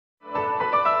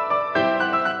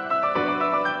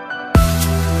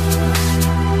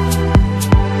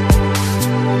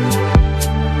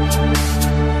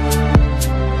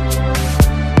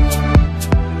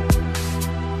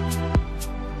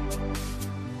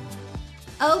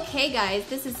Okay guys,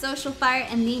 this is Social Fire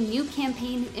and the new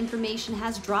campaign information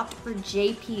has dropped for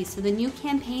JP. So the new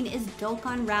campaign is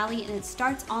Dokkan Rally and it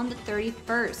starts on the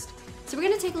 31st. So we're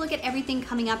going to take a look at everything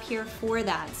coming up here for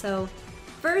that. So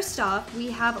first off,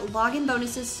 we have login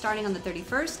bonuses starting on the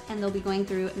 31st and they'll be going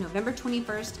through November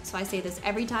 21st. So I say this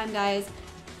every time guys,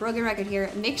 broken record here,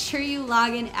 make sure you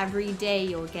log in every day.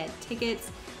 You'll get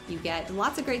tickets, you get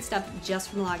lots of great stuff just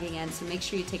from logging in. So make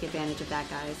sure you take advantage of that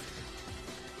guys.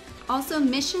 Also,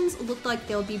 missions look like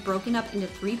they'll be broken up into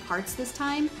 3 parts this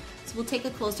time, so we'll take a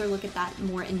closer look at that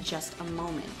more in just a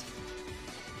moment.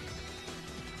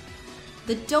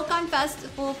 The Dokkan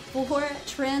Festival for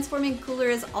Transforming Cooler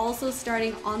is also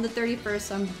starting on the 31st,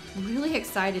 so I'm really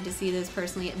excited to see this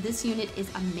personally. This unit is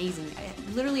amazing.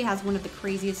 It literally has one of the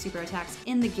craziest super attacks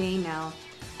in the game now,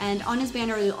 and on his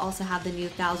banner you'll also have the new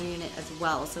 1000 unit as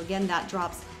well. So again, that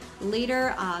drops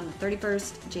later on the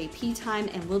 31st JP time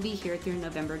and we'll be here through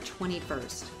November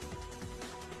 21st.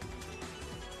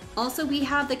 Also, we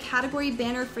have the category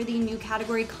banner for the new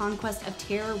category Conquest of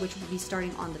Terror, which will be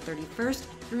starting on the 31st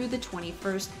through the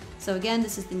 21st. So again,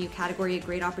 this is the new category, a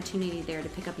great opportunity there to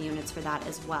pick up units for that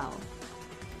as well.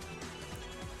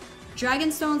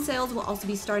 Dragonstone sales will also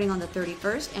be starting on the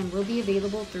 31st and will be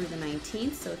available through the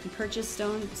 19th. So if you purchase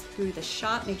stones through the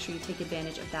shop, make sure you take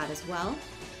advantage of that as well.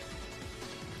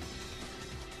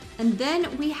 And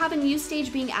then we have a new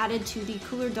stage being added to the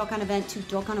Cooler Dokkan event to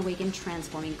Dokkan Awaken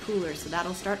Transforming Cooler. So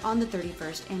that'll start on the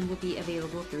 31st and will be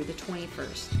available through the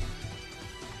 21st.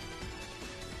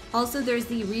 Also, there's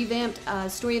the revamped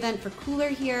story event for Cooler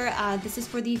here. This is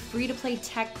for the free-to-play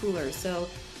tech Cooler. So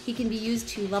he can be used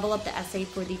to level up the SA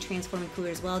for the Transforming Cooler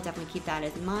as well. Definitely keep that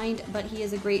in mind, but he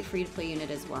is a great free-to-play unit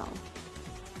as well.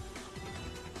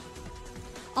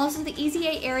 Also, the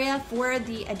EZA area for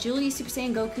the Agility Super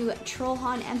Saiyan Goku,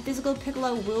 Trollhan, and Physical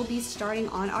Piccolo will be starting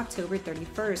on October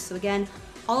 31st. So again,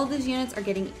 all of those units are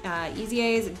getting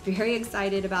EZAs. Very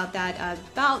excited about that.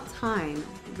 About time,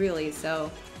 really. So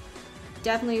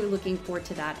definitely looking forward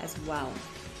to that as well.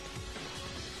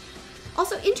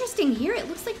 Also interesting here, it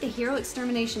looks like the Hero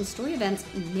Extermination story events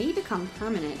may become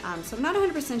permanent. So I'm not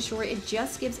 100% sure. It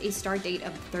just gives a start date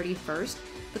of the 31st.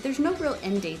 But there's no real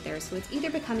end date there, so it's either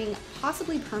becoming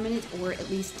possibly permanent or at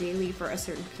least daily for a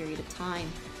certain period of time.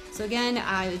 So again,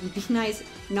 it would be nice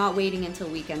not waiting until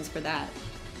weekends for that.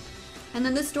 And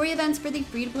then the story events for the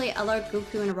free-to-play LR,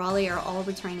 Goku, and Raleigh are all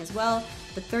returning as well,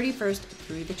 the 31st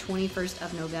through the 21st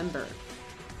of November.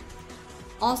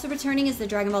 Also returning is the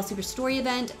Dragon Ball Super story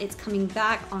event. It's coming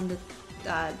back on the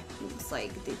looks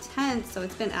like the 10th, so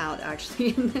it's been out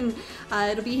actually, and then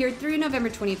it'll be here through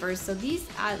November 21st. So these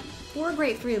 4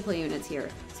 great free-to-play units here.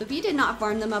 So if you did not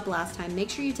farm them up last time, make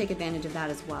sure you take advantage of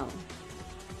that as well.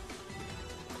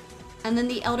 And then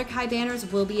the Elder Kai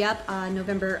banners will be up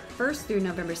November 1st through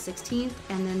November 16th,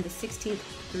 and then the 16th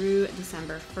through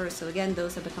December 1st. So again,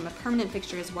 those have become a permanent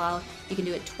fixture as well. You can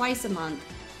do it twice a month.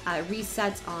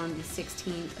 Resets on the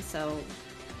 16th. So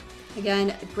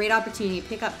again, a great opportunity to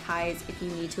pick up Kais if you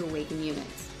need to awaken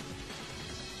units.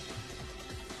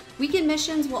 Weekend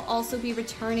missions will also be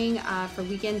returning for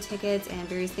weekend tickets and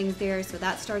various things there. So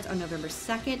that starts on November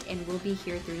 2nd and will be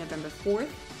here through November 4th.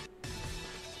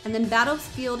 And then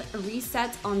Battlefield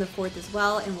resets on the 4th as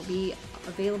well and will be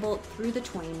available through the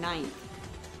 29th.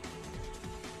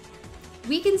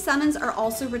 Weekend summons are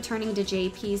also returning to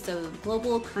JP, so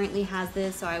Global currently has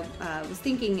this, so I was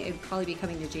thinking it would probably be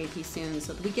coming to JP soon.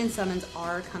 So the weekend summons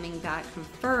are coming back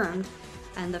confirmed,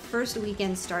 and the first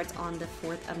weekend starts on the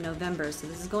 4th of November. So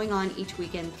this is going on each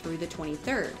weekend through the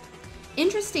 23rd.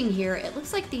 Interesting here, it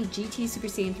looks like the GT Super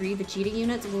Saiyan 3 Vegeta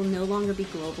units will no longer be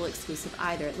Global exclusive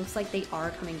either. It looks like they are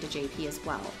coming to JP as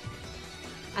well.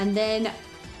 And then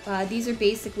these are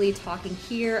basically talking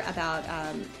here about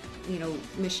you know,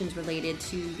 missions related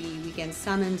to the weekend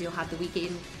summons. You'll have the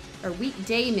weekend or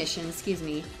weekday missions, excuse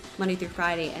me, Monday through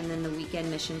Friday, and then the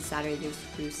weekend missions Saturday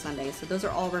through Sunday. So those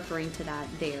are all referring to that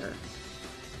there.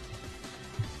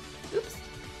 Oops,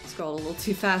 scrolled a little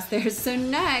too fast there. So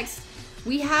next,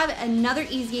 we have another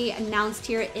EZA announced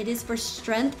here. It is for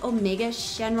Strength Omega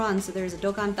Shenron. So there's a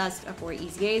Dokkan Fest for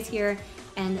EZAs here,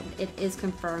 and it is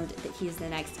confirmed that he is the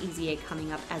next EZA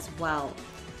coming up as well.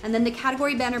 And then the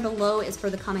category banner below is for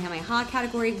the Kamehameha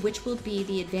category, which will be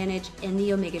the advantage in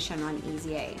the Omega Shenron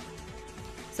EZA.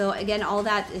 So again, all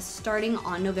that is starting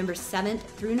on November 7th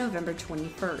through November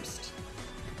 21st.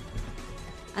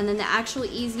 And then the actual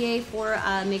EZA for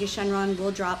Omega Shenron will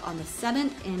drop on the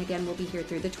 7th, and again, we'll be here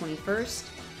through the 21st.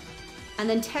 And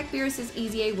then Tech Beerus'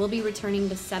 EZA will be returning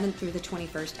the 7th through the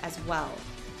 21st as well.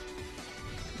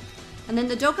 And then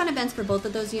the Dokkan events for both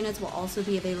of those units will also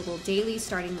be available daily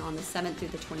starting on the 7th through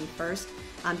the 21st.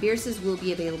 Beerus's will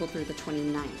be available through the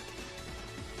 29th.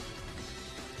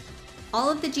 All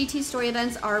of the GT story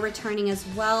events are returning as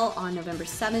well on November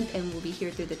 7th and will be here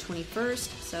through the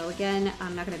 21st. So again,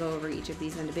 I'm not going to go over each of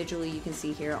these individually. You can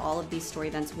see here all of these story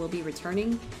events will be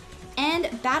returning.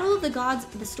 And Battle of the Gods,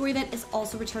 the story event, is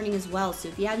also returning as well. So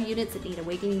if you have units that need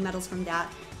awakening medals from that,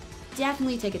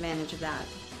 definitely take advantage of that.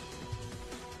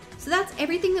 So that's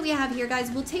everything that we have here,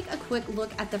 guys. We'll take a quick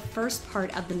look at the first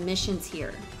part of the missions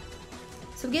here.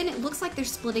 So again, it looks like they're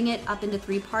splitting it up into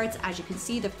 3 parts. As you can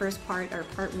see, the first part, or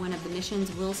part 1 of the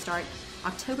missions, will start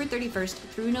October 31st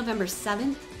through November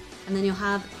 7th. And then you'll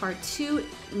have part 2,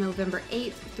 November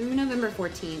 8th through November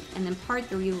 14th. And then part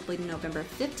 3 will be November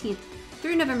 15th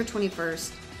through November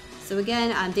 21st. So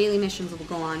again, daily missions will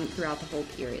go on throughout the whole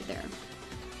period there.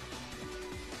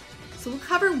 So we'll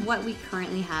cover what we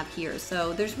currently have here.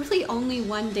 So there's really only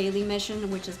one daily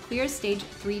mission, which is clear stage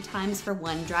 3 times for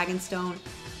 1 Dragonstone.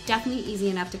 Definitely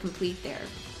easy enough to complete there.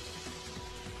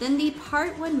 Then the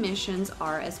part 1 missions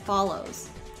are as follows.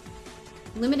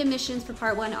 Limited missions for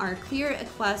part 1 are clear a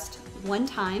quest 1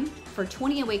 time for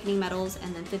 20 awakening medals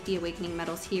and then 50 awakening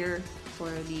medals here for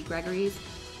the Gregories.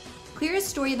 Clear a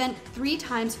story event 3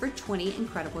 times for 20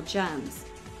 incredible gems.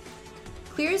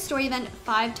 Clear a story event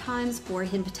 5 times for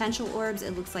hidden potential orbs.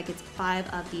 It looks like it's 5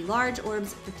 of the large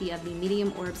orbs, 50 of the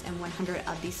medium orbs, and 100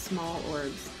 of the small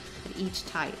orbs of each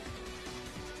type.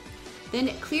 Then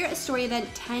clear a story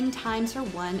event 10 times for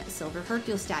 1 silver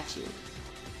Hercule statue.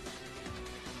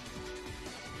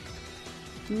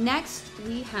 Next,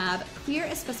 we have clear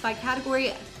a specified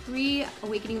category, 3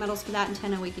 awakening medals for that and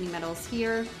 10 awakening medals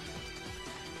here.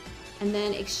 And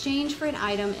then exchange for an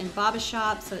item in Baba's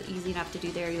shop, so easy enough to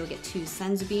do there. You'll get 2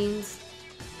 Senzu beans.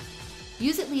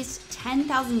 Use at least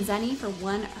 10,000 Zenny for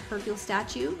 1 Hercule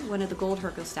statue, one of the gold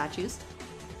Hercule statues.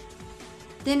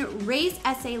 Then raise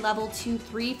SA level to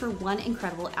 3 for 1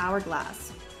 incredible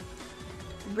hourglass.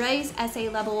 Raise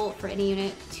SA level for any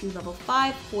unit to level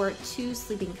 5 for 2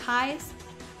 sleeping Kais.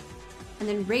 And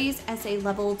then raise SA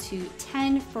level to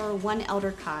 10 for 1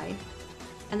 elder Kai.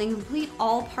 And then complete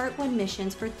all part 1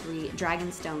 missions for 3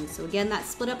 Dragonstones. So again, that's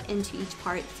split up into each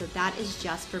part, so that is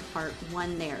just for part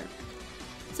 1 there.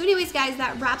 So anyways, guys,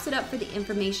 that wraps it up for the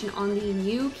information on the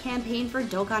new campaign for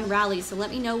Dokkan Rally. So let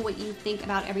me know what you think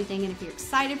about everything and if you're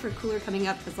excited for Cooler coming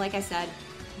up, because like I said,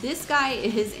 this guy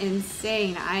is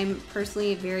insane. I'm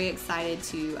personally very excited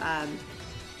to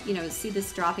see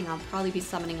this dropping. I'll probably be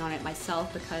summoning on it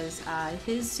myself because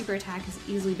his super attack has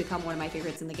easily become one of my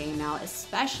favorites in the game now,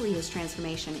 especially his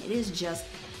transformation. It is just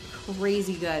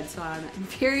crazy good. So I'm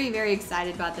very, very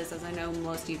excited about this, as I know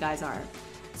most of you guys are.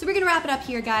 So we're gonna wrap it up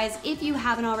here, guys. If you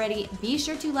haven't already, be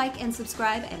sure to like and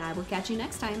subscribe, and I will catch you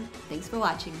next time. Thanks for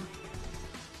watching.